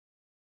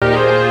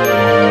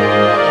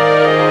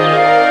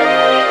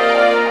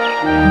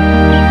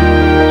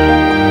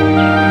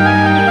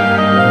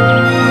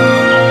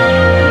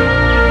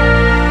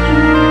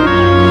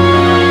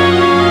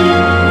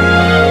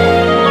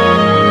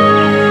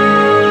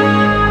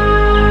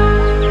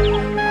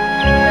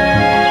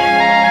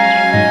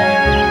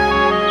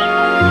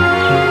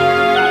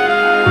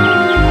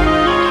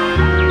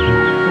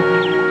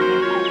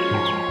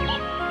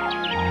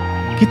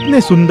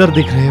कितने सुंदर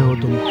दिख रहे हो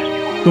तुम,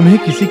 तुम्हें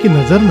किसी की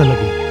नजर न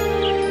लगे।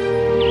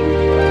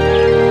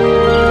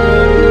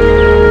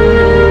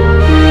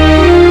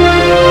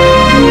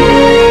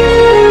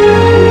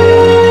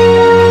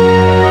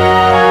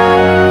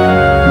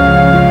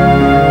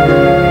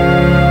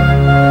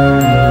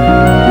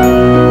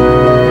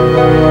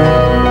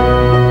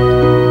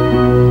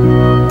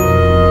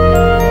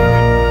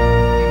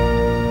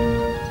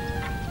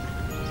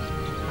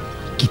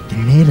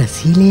 कितने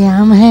रसीले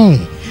आम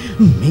हैं,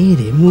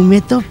 मेरे मुंह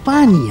में तो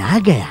पानी आ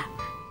गया।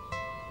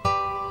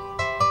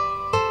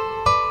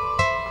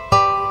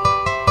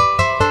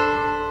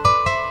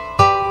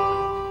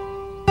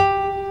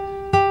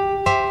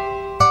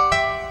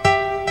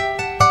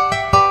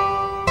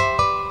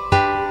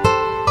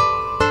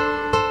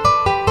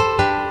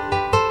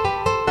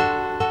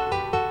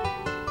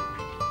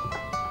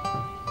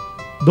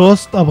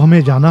 दोस्त, अब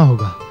हमें जाना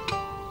होगा,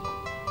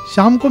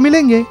 शाम को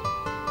मिलेंगे।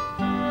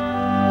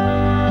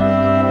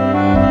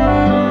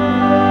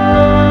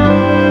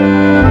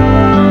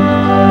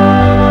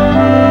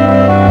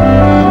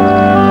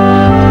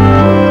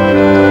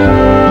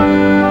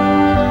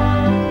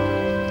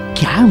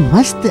 क्या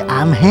मस्त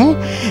आम है,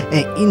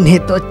 इन्हें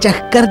तो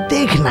चखकर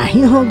देखना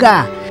ही होगा।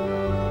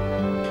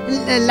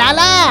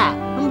 लाला,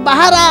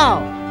 बाहर आओ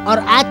और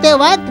आते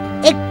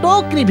वक्त एक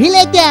टोकरी भी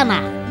लेते आना।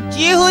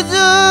 जी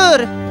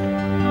हुजूर।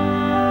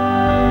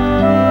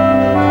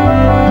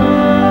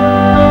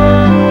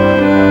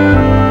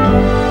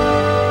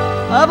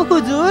 अब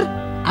हुजूर?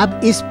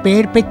 अब इस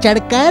पेड़ पे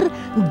चढ़कर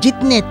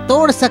जितने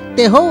तोड़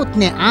सकते हो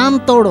उतने आम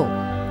तोड़ो।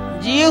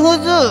 जी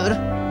हुजूर।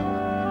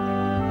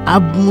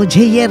 अब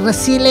मुझे ये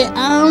रसीले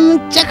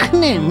आम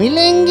चखने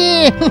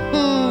मिलेंगे।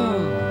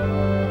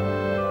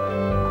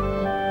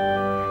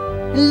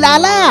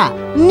 लाला,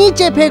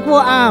 नीचे फेंक वो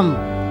आम,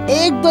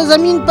 एक दो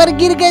जमीन पर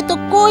गिर गए तो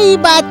कोई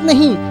बात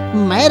नहीं,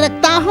 मैं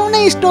रखता हूँ ना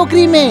इस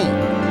टोकरी में।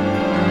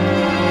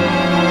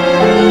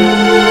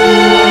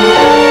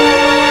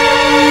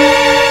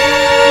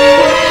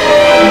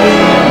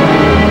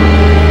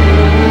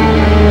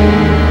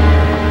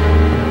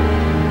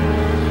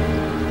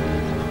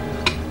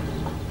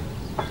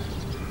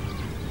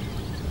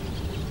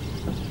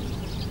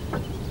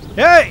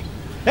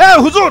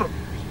 हुजूर,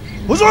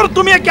 हुजूर,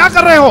 तुम ये क्या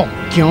कर रहे हो?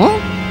 क्यों,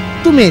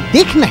 तुम्हें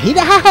दिख नहीं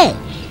रहा है?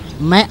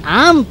 मैं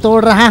आम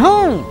तोड़ रहा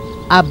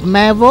हूँ, अब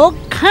मैं वो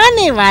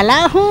खाने वाला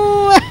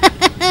हूँ।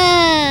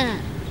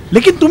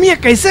 लेकिन तुम ये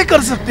कैसे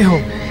कर सकते हो?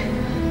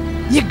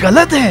 ये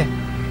गलत है।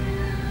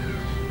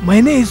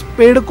 मैंने इस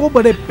पेड़ को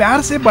बड़े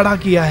प्यार से बड़ा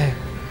किया है,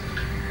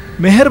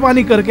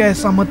 मेहरबानी करके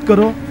ऐसा मत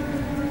करो।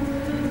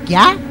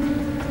 क्या?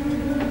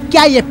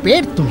 क्या ये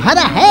पेड़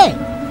तुम्हारा है?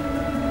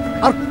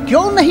 और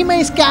क्यों नहीं मैं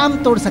इसके आम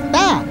तोड़ सकता?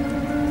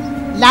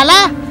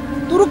 लाला,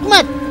 तू रुक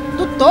मत,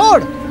 तू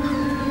तोड़।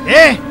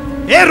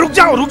 रुक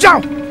जाओ, रुक जाओ।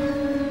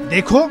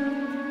 देखो,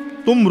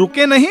 तुम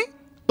रुके नहीं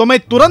तो मैं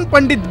तुरंत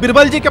पंडित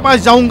बिरबल जी के पास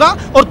जाऊंगा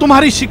और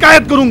तुम्हारी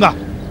शिकायत करूंगा।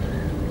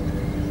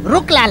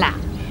 रुक लाला,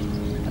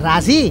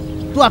 राजी,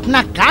 तू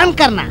अपना काम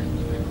करना,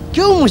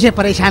 क्यों मुझे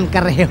परेशान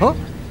कर रहे हो?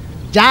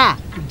 जा,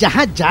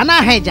 जहां जाना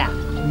है जा,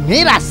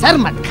 मेरा सर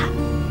मत खा।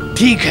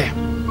 ठीक है,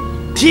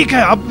 ठीक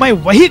है, अब मैं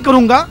वही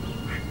करूंगा।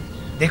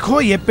 देखो,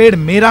 ये पेड़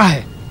मेरा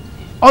है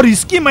और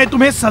इसकी मैं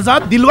तुम्हें सजा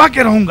दिलवा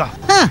के रहूंगा।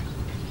 हाँ,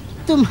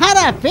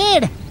 तुम्हारा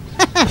पेड़?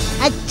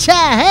 अच्छा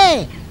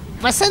है,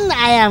 पसंद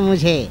आया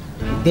मुझे।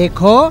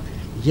 देखो,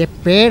 ये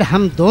पेड़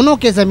हम दोनों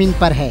के जमीन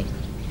पर है,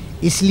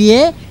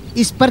 इसलिए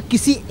इस पर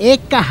किसी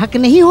एक का हक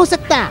नहीं हो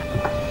सकता।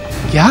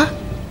 क्या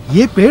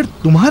ये पेड़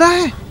तुम्हारा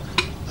है?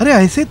 अरे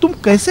ऐसे तुम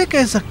कैसे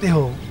कह सकते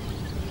हो?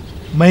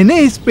 मैंने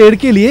इस पेड़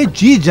के लिए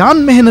जी जान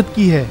मेहनत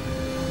की है।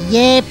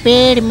 ये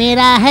पेड़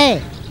मेरा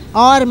है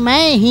और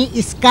मैं ही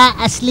इसका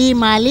असली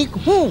मालिक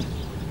हूँ।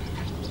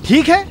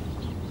 ठीक है,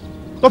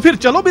 तो फिर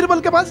चलो बिरबल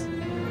के पास,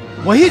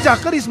 वही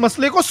जाकर इस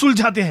मसले को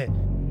सुलझाते हैं।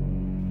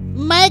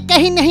 मैं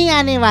कहीं नहीं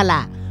आने वाला,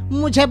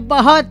 मुझे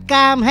बहुत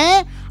काम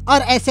है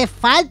और ऐसे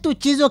फालतू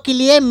चीजों के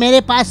लिए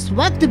मेरे पास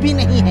वक्त भी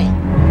नहीं है।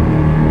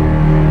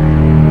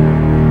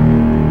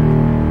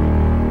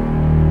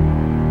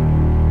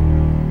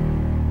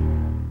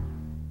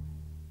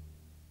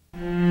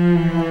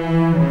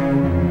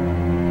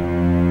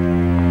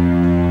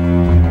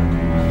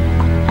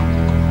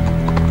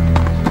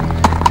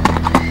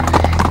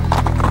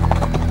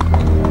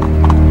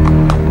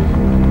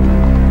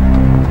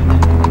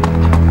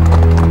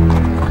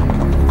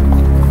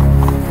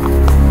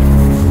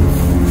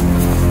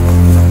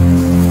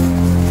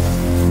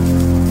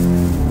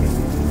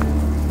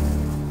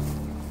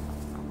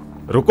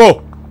 रुको,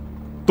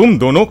 तुम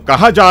दोनों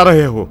कहाँ जा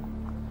रहे हो?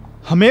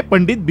 हमें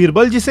पंडित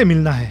बिरबल जी से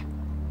मिलना है,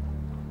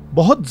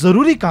 बहुत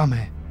जरूरी काम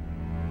है।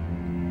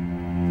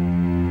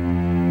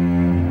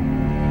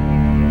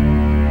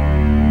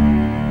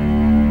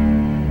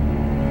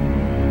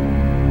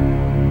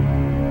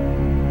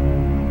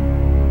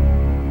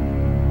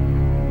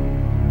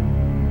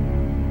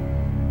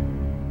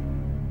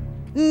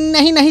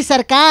 नहीं नहीं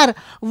सरकार,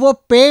 वो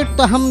पेड़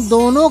तो हम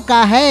दोनों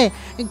का है,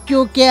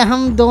 क्योंकि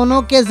हम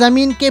दोनों के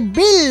जमीन के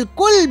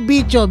बिल्कुल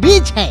बीचों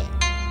बीच है।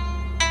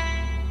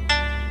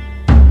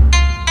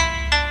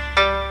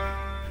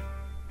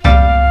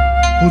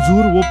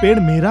 हुजूर, वो पेड़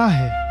मेरा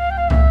है।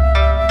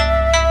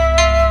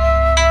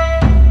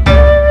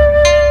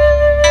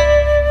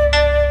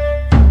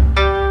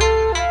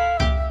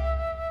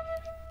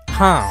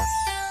 हाँ,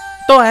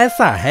 तो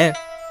ऐसा है।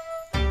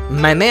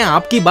 मैंने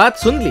आपकी बात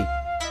सुन ली।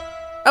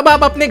 अब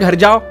आप अपने घर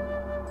जाओ,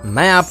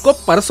 मैं आपको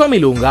परसों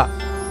मिलूंगा।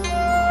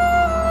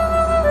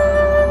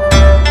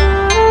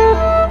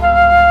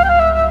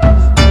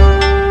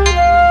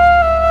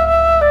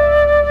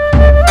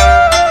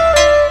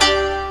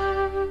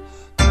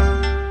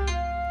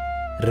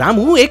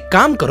 रामू, एक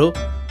काम करो,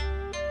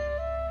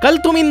 कल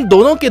तुम इन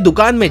दोनों के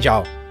दुकान में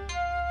जाओ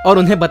और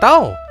उन्हें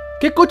बताओ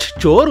कि कुछ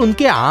चोर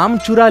उनके आम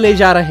चुरा ले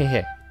जा रहे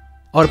हैं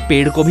और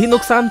पेड़ को भी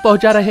नुकसान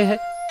पहुंचा रहे हैं।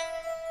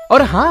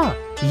 और हाँ,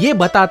 ये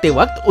बताते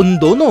वक्त उन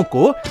दोनों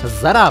को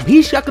जरा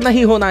भी शक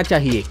नहीं होना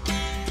चाहिए।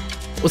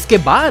 उसके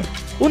बाद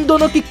उन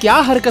दोनों की क्या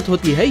हरकत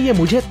होती है ये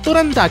मुझे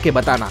तुरंत आके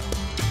बताना,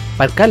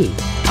 पर कल,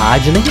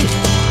 आज नहीं।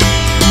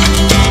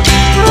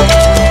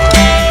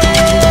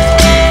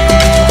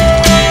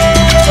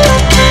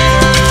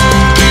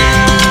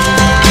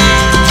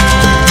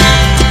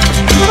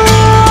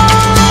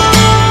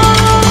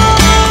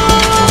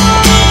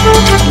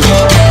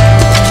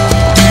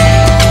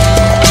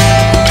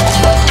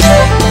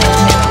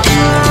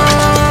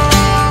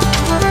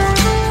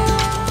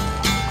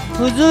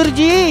 हुजूर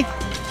जी,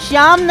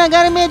 श्याम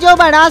नगर में जो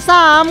बड़ा सा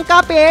आम का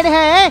पेड़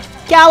है,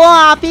 क्या वो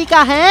आप ही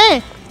का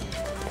है?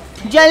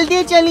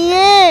 जल्दी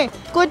चलिए,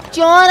 कुछ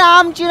चोर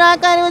आम चुरा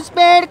कर उस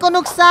पेड़ को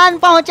नुकसान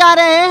पहुंचा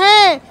रहे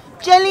हैं।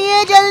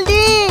 चलिए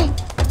जल्दी।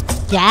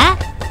 क्या?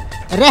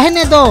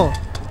 रहने दो,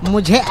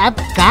 मुझे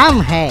अब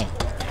काम है,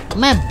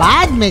 मैं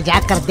बाद में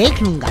जाकर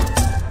देख लूंगा।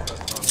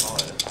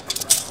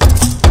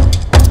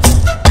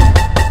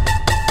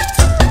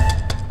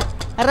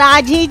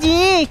 राजी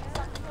जी,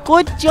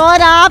 कुछ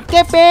चोर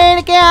आपके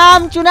पेड़ के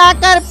आम चुरा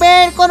कर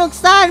पेड़ को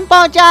नुकसान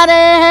पहुंचा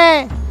रहे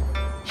हैं।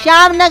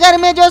 श्याम नगर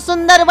में जो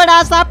सुंदर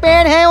बड़ा सा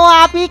पेड़ है वो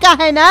आप ही का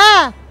है ना?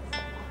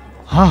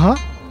 हाँ हाँ,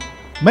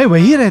 मैं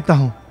वही रहता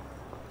हूँ,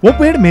 वो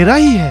पेड़ मेरा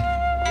ही है।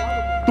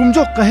 तुम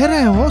जो कह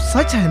रहे हो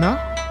सच है ना?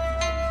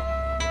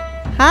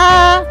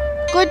 हाँ,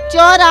 कुछ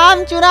चोर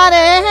आम चुरा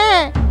रहे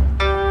हैं।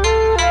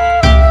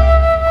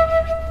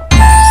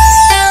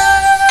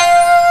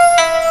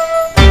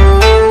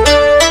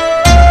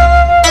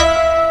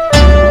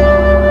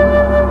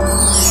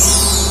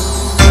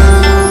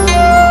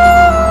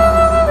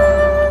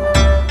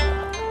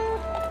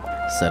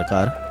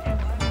 सरकार,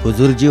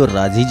 हुजूर जी और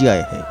राजी जी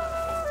आए हैं।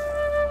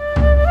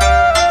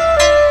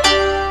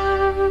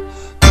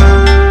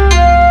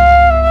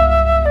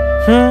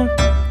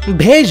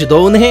 भेज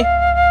दो उन्हें।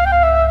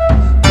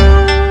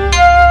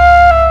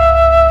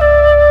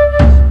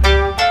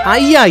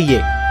 आइए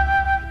आइए।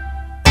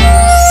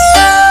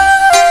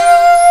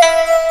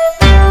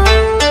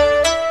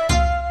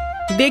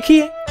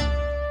 देखिए,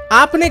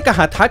 आपने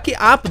कहा था कि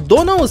आप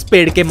दोनों उस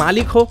पेड़ के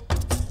मालिक हो।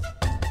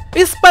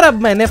 इस पर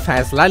अब मैंने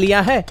फैसला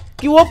लिया है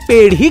कि वो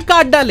पेड़ ही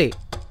काट डाले।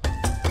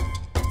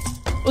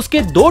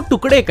 उसके 2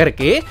 टुकड़े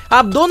करके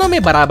आप दोनों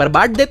में बराबर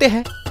बांट देते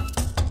हैं।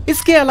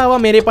 इसके अलावा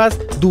मेरे पास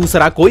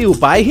दूसरा कोई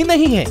उपाय ही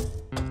नहीं है।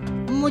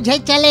 मुझे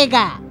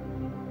चलेगा,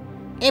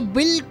 ये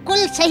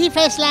बिल्कुल सही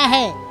फैसला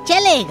है,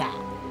 चलेगा।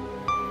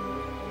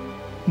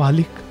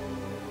 मालिक,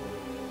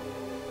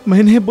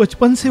 मैंने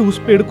बचपन से उस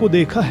पेड़ को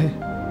देखा है,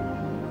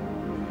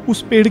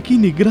 उस पेड़ की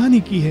निगरानी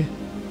की है।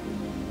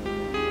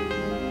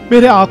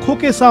 मेरे आंखों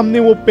के सामने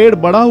वो पेड़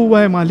बड़ा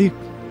हुआ है मालिक,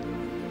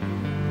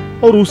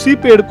 और उसी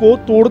पेड़ को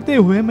तोड़ते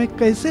हुए मैं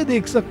कैसे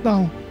देख सकता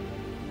हूं?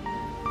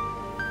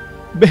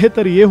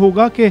 बेहतर यह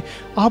होगा कि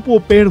आप वो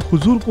पेड़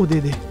हुजूर को दे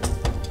दे,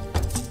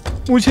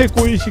 मुझे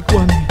कोई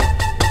शिकवा नहीं।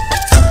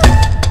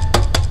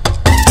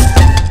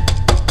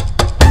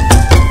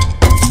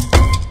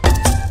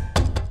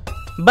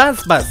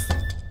 बस बस,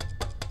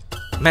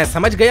 मैं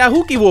समझ गया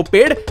हूं कि वो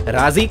पेड़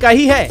राजी का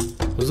ही है,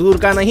 हुजूर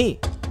का नहीं।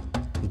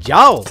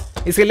 जाओ,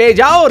 इसे ले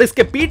जाओ और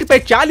इसके पीठ पे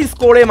 40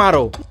 कोड़े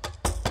मारो।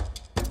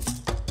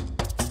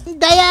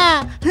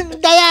 दया,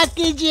 दया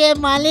कीजिए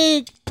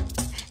मालिक,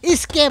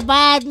 इसके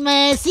बाद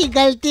मैं ऐसी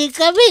गलती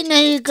कभी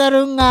नहीं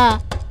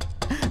करूंगा।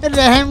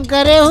 रहम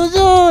करे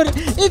हुजूर,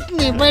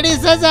 इतनी बड़ी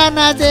सजा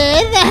ना दे,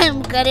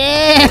 रहम करे।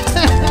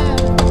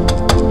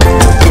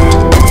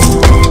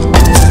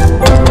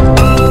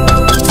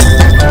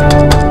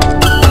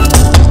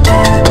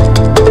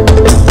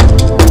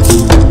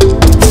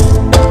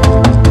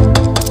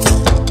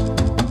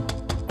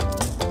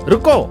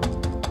 रुको,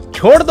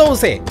 छोड़ दो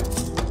उसे।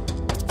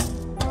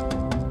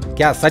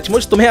 क्या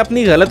सचमुच तुम्हें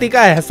अपनी गलती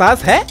का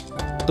एहसास है?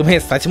 तुम्हें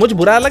सचमुच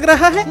बुरा लग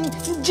रहा है?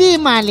 जी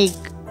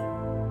मालिक।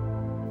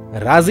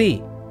 राजी,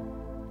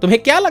 तुम्हें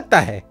क्या लगता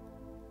है,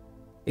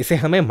 इसे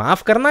हमें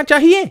माफ करना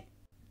चाहिए?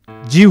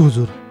 जी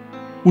हुजूर,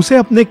 उसे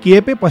अपने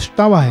किए पे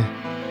पछतावा है,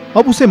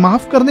 अब उसे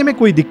माफ करने में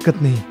कोई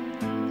दिक्कत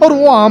नहीं। और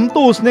वो आम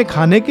तो उसने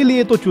खाने के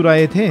लिए तो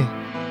चुराए थे।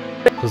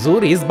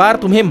 हुजूर, इस बार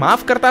तुम्हें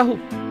माफ करता हूं,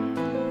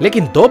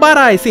 लेकिन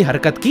दोबारा ऐसी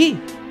हरकत की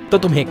तो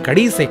तुम्हें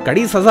कड़ी से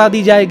कड़ी सजा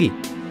दी जाएगी।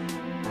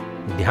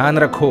 ध्यान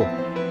रखो।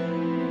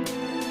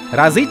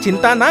 राजी,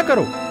 चिंता ना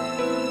करो,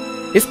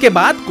 इसके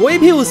बाद कोई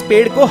भी उस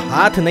पेड़ को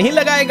हाथ नहीं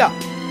लगाएगा।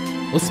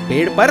 उस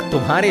पेड़ पर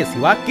तुम्हारे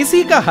सिवा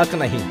किसी का हक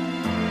नहीं।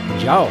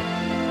 जाओ।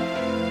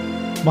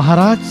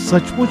 महाराज,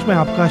 सचमुच मैं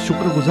आपका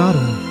शुक्रगुजार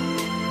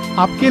हूँ।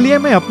 आपके लिए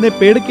मैं अपने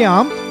पेड़ के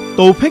आम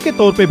तोहफे के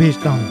तौर पे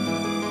भेजता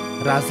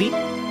हूँ। राजी,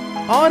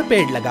 और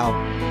पेड़ लगाओ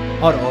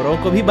और औरों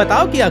को भी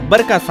बताओ कि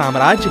अकबर का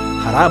साम्राज्य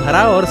हरा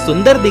भरा और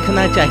सुंदर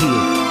दिखना चाहिए।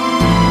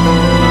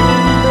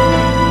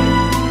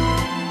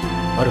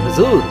 और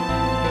हुजूर,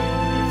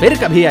 फिर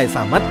कभी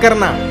ऐसा मत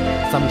करना,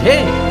 समझे?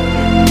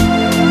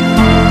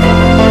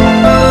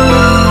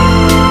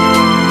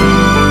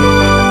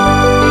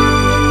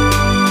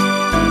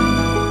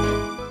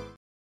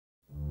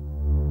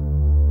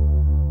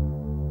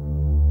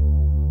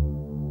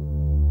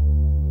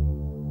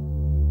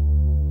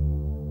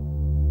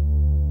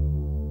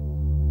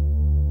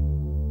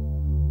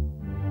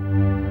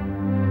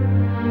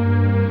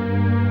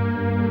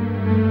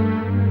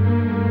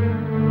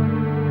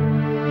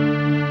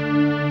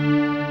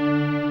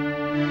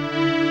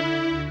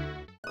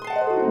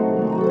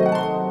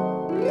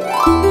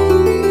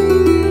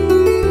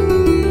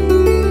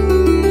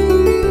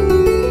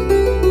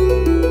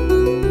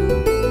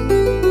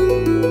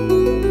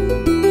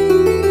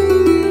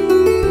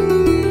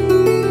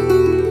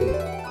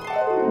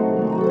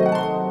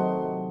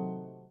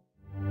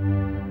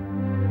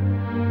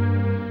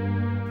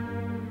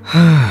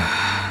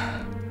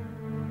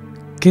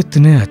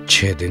 कितने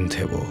अच्छे दिन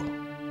थे वो,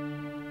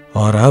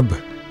 और अब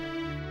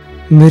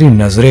मेरी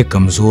नजरें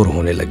कमजोर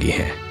होने लगी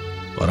हैं,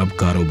 और अब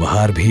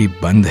कारोबार भी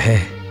बंद है,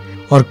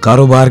 और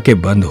कारोबार के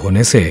बंद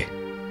होने से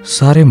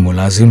सारे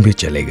मुलाजिम भी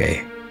चले गए,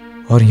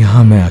 और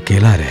यहां मैं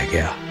अकेला रह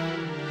गया।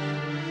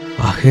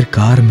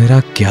 आखिरकार मेरा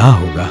क्या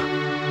होगा?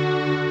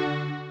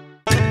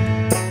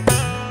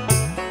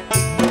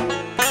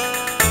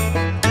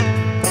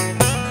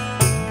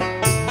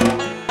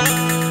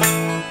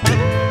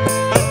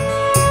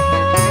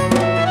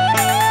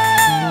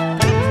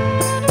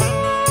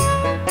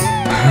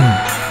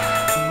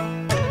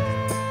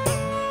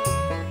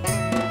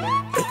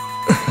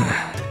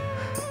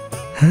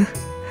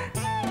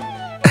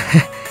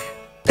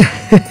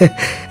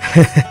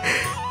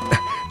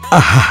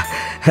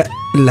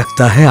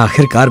 लगता है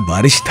आखिरकार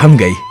बारिश थम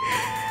गई।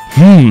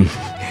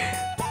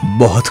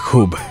 बहुत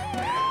खूब।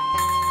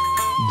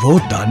 वो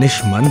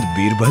दानिशमंद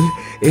बीरबल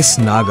इस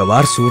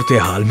नागवार सूरत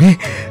हाल में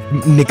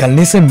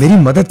निकलने से मेरी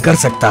मदद कर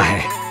सकता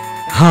है।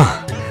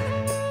 हाँ,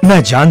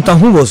 मैं जानता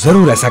हूं वो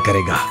जरूर ऐसा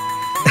करेगा।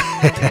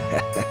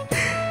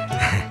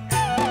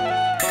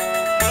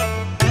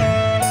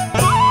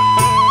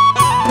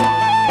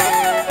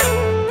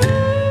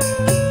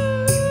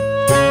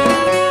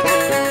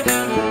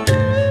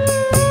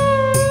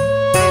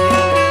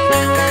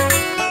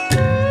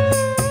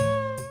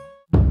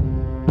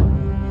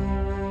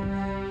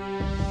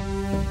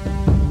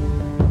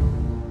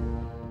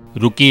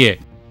 रुकिए,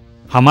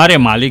 हमारे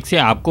मालिक से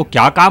आपको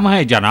क्या काम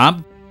है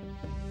जनाब?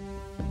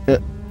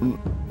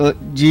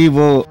 जी,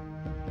 वो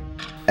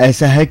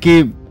ऐसा है कि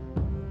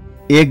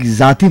एक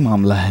जाती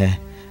मामला है।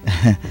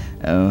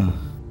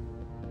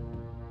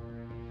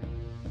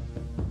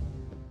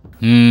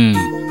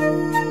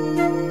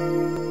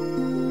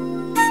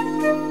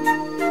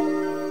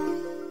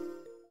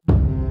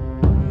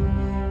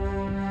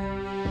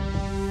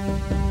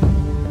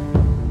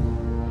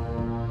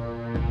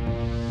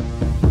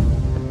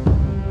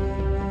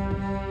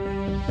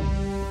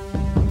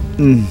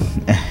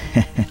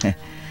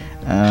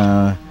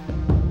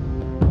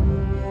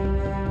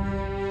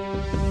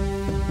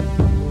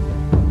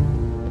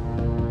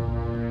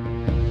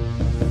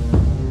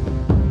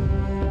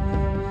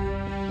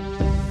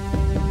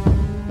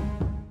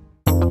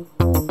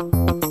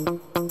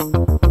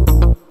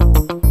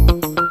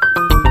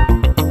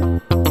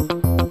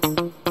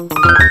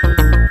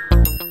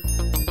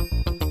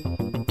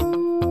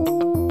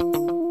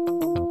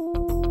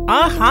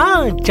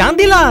 हाँ,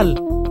 चांदीलाल,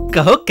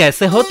 कहो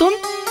कैसे हो तुम?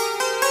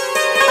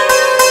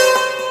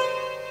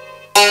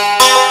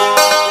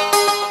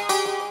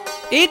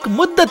 एक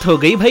मुद्दत हो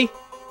गई भाई,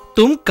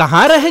 तुम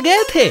कहाँ रह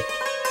गए थे?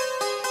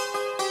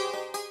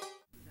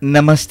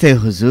 नमस्ते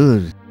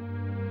हुजूर।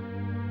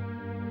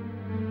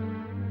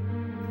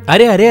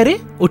 अरे अरे अरे,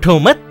 उठो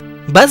मत,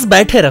 बस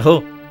बैठे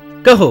रहो।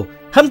 कहो,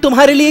 हम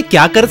तुम्हारे लिए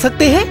क्या कर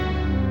सकते हैं?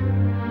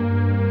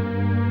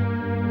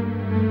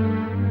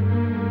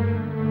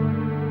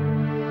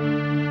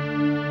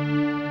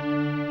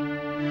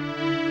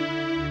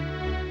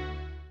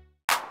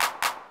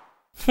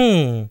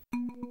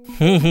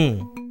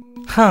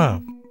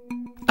 हाँ,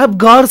 अब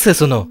गौर से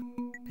सुनो।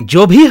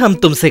 जो भी हम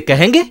तुमसे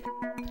कहेंगे,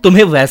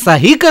 तुम्हें वैसा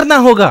ही करना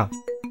होगा।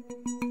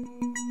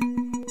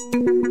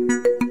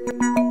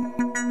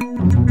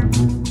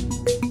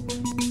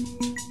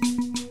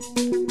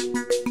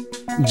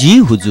 जी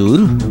हुजूर।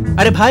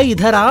 अरे भाई,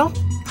 इधर आओ,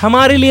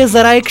 हमारे लिए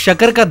जरा एक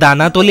शक्कर का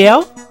दाना तो ले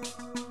आओ।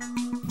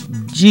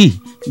 जी,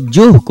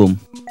 जो हुकुम।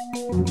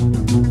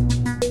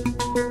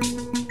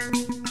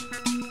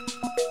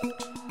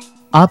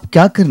 आप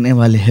क्या करने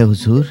वाले हैं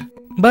हुजूर?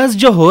 बस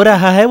जो हो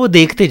रहा है वो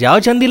देखते जाओ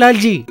चंदीलाल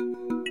जी।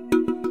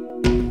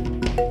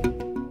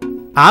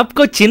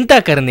 आपको चिंता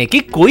करने की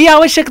कोई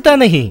आवश्यकता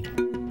नहीं।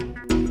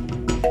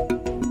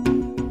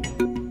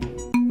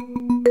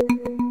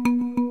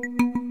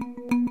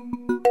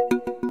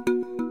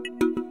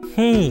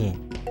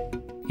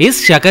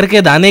 इस शक्कर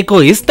के दाने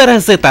को इस तरह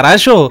से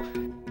तराशो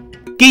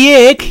कि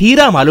ये एक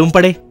हीरा मालूम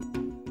पड़े।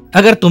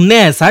 अगर तुमने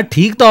ऐसा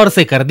ठीक तौर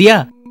से कर दिया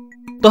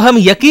तो हम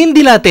यकीन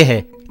दिलाते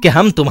हैं कि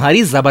हम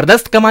तुम्हारी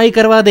जबरदस्त कमाई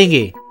करवा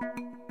देंगे।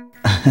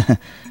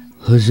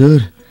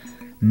 हुजूर,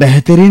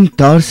 बेहतरीन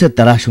तौर से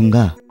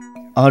तराशूंगा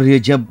और ये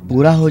जब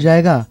पूरा हो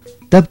जाएगा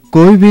तब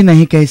कोई भी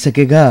नहीं कह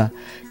सकेगा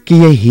कि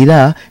यह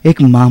हीरा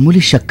एक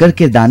मामूली शक्कर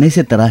के दाने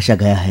से तराशा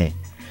गया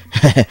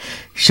है।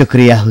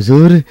 शुक्रिया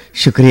हुजूर,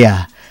 शुक्रिया।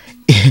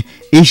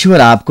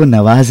 ईश्वर आपको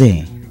नवाजे।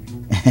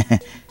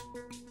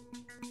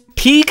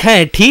 ठीक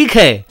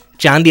है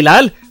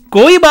चांदीलाल,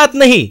 कोई बात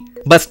नहीं,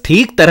 बस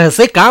ठीक तरह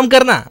से काम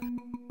करना।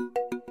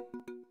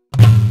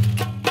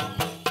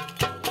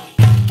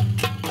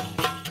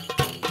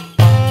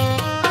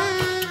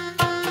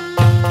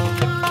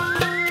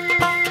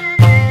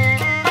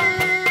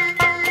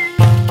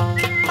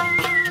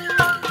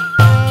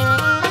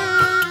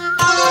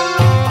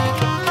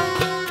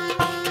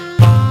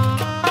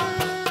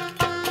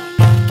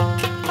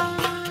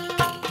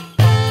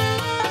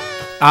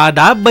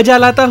 आदाब बजा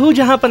लाता हूं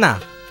जहांपना।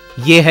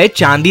 ये है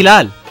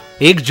चांदीलाल,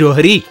 एक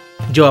जौहरी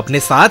जो अपने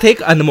साथ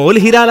एक अनमोल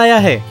हीरा लाया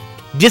है,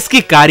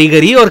 जिसकी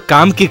कारीगरी और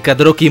काम की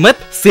कदरों कीमत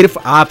सिर्फ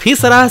आप ही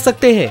सराह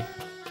सकते हैं।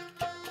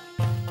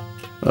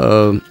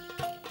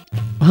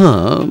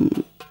 हाँ,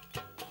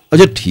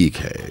 अच्छा ठीक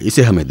है,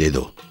 इसे हमें दे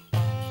दो।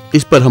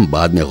 इस पर हम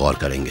बाद में गौर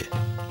करेंगे।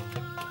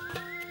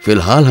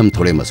 फिलहाल हम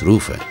थोड़े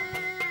मसरूफ हैं।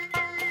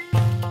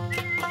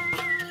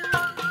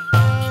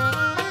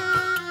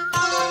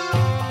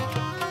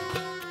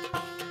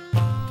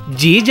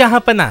 जी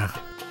जहांपना।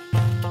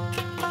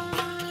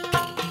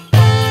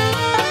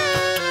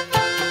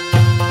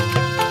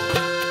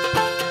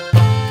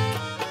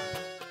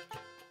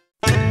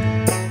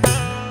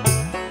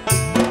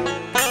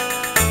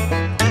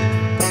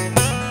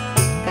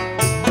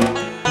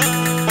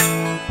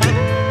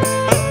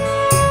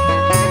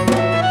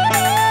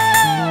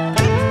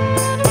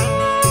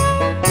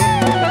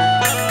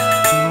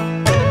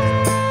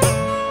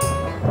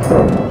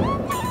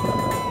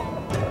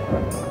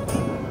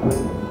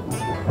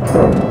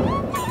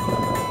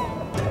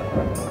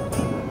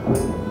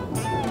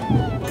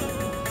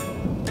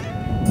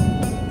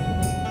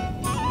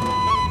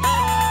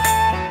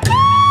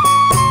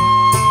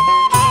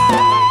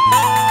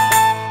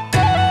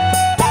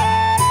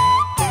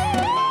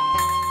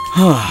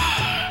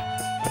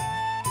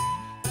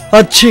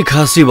 अच्छी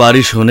खासी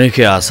बारिश होने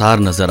के आसार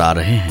नजर आ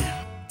रहे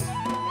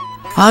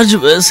हैं। आज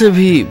वैसे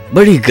भी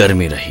बड़ी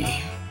गर्मी रही।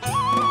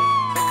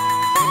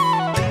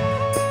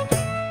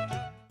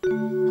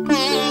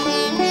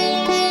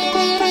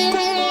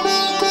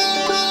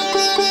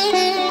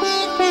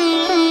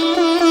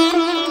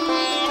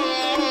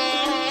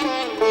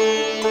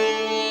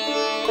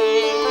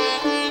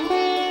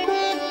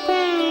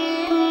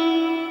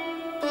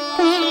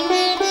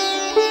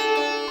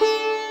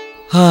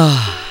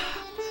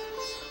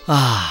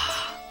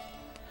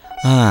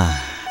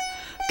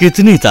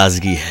 कितनी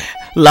ताजगी है,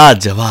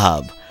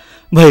 लाजवाब।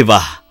 भाई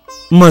वाह,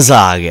 मजा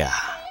आ गया।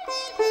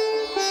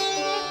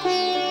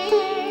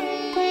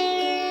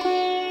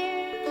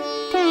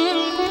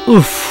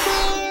 उफ।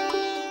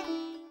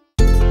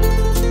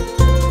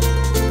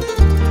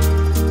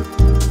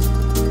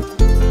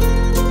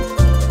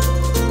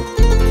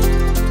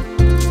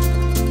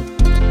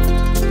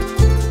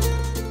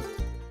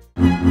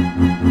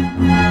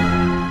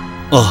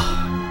 ओह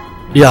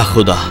या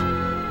खुदा,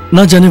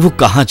 न जाने वो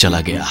कहां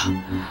चला गया।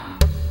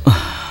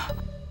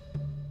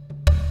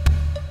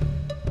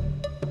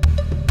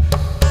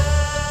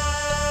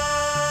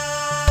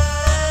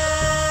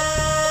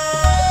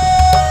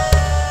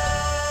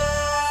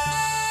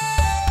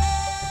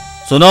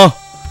 सुनो,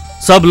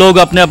 सब लोग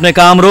अपने अपने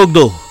काम रोक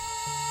दो।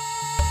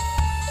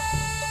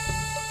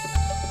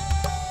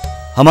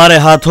 हमारे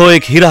हाथों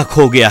एक हीरा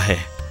खो गया है।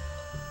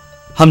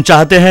 हम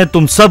चाहते हैं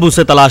तुम सब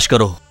उसे तलाश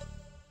करो।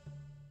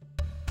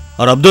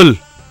 और अब्दुल,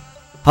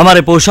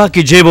 हमारे पोशाक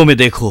की जेबों में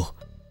देखो,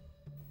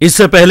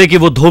 इससे पहले कि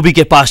वो धोबी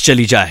के पास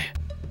चली जाए।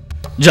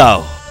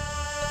 जाओ।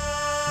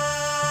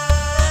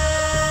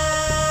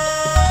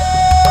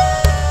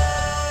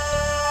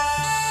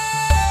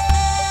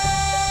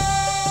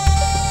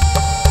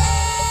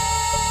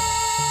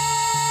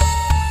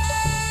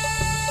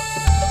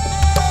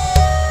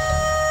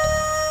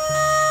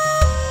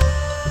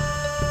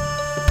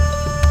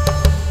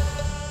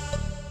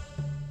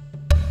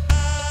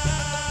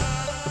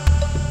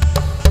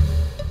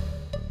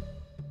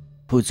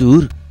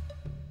 हुजूर,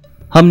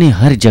 हमने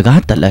हर जगह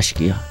तलाश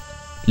किया,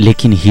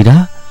 लेकिन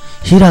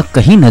हीरा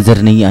कहीं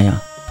नजर नहीं आया।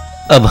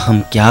 अब हम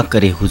क्या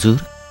करें हुजूर,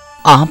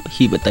 आप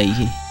ही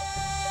बताइए।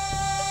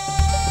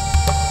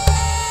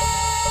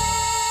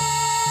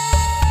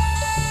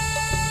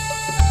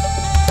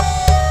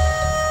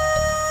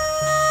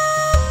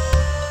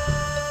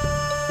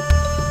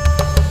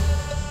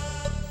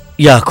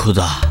 या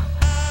खुदा,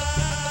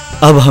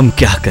 अब हम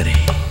क्या करें?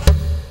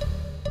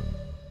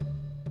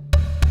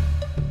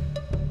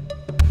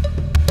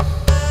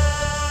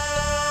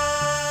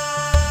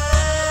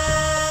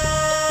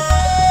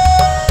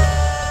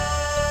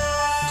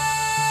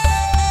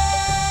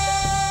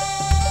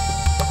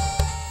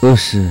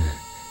 उस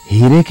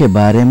हीरे के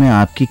बारे में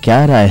आपकी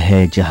क्या राय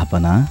है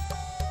जहांपना?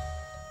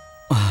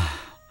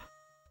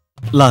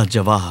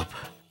 लाजवाब,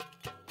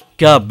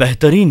 क्या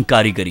बेहतरीन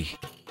कारीगरी।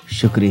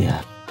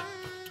 शुक्रिया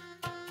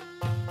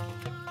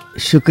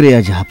शुक्रिया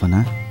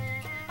जहांपना।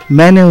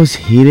 मैंने उस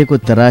हीरे को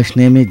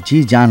तराशने में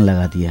जी जान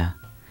लगा दिया।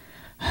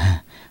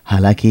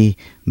 हालांकि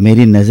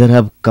मेरी नजर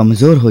अब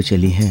कमजोर हो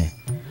चली है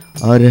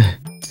और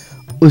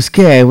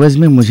उसके एवज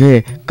में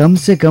मुझे कम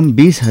से कम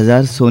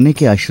 20,000 सोने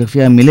के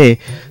अशरफिया मिले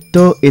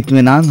तो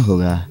इत्मीनान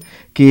होगा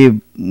कि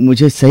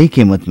मुझे सही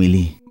कीमत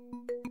मिली।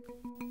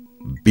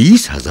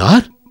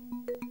 20,000?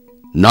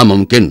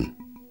 नामुमकिन।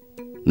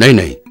 नहीं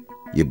नहीं,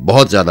 ये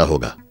बहुत ज्यादा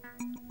होगा।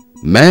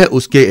 मैं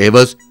उसके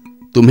एवज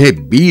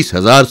तुम्हें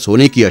 20,000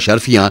 सोने की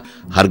अशरफियां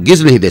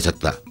हरगिज नहीं दे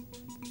सकता।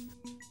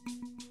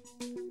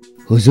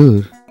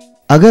 हुजूर,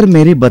 अगर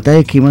मेरी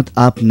बताई कीमत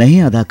आप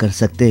नहीं अदा कर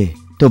सकते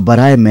तो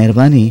बराए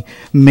मेहरबानी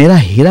मेरा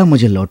हीरा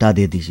मुझे लौटा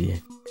दे दीजिए।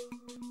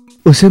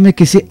 उसे मैं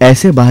किसी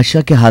ऐसे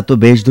बादशाह के हाथों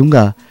बेच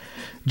दूंगा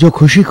जो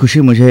खुशी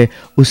खुशी मुझे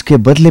उसके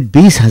बदले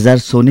 20,000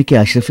 सोने के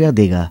अशरफिया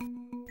देगा।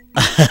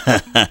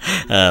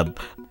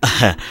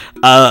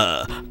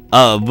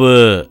 अब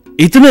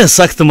इतने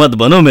सख्त मत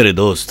बनो मेरे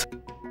दोस्त।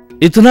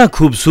 इतना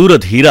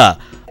खूबसूरत हीरा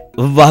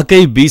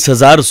वाकई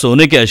 20,000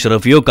 सोने के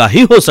अशरफियों का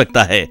ही हो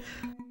सकता है।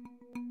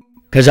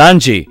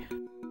 खजांची,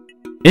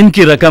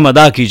 इनकी रकम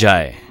अदा की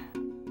जाए।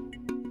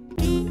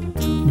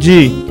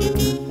 जी।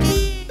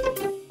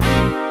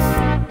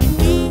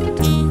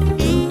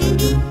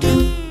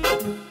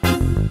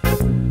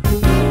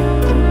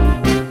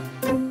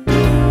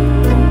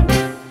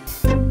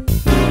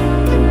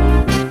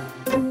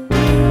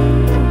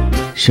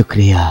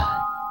 शुक्रिया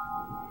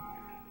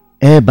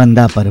ए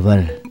बंदा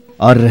परवर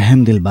और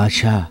रहम दिल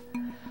बादशाह,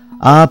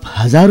 आप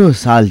हजारों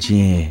साल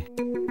जिए।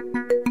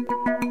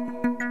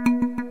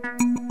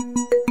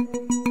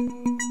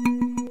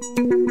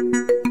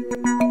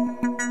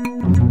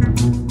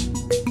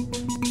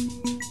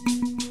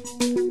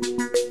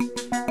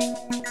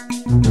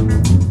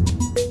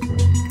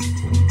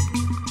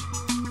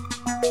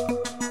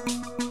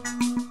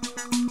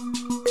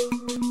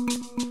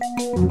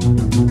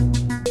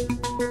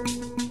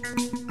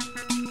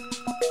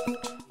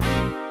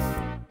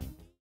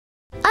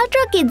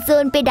 किड्स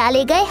जोन पे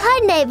डाले गए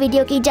हर नए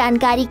वीडियो की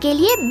जानकारी के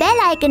लिए बेल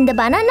आइकन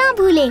दबाना ना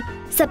भूलें।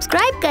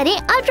 सब्सक्राइब करें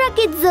अल्ट्रा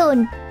किड्स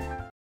जोन।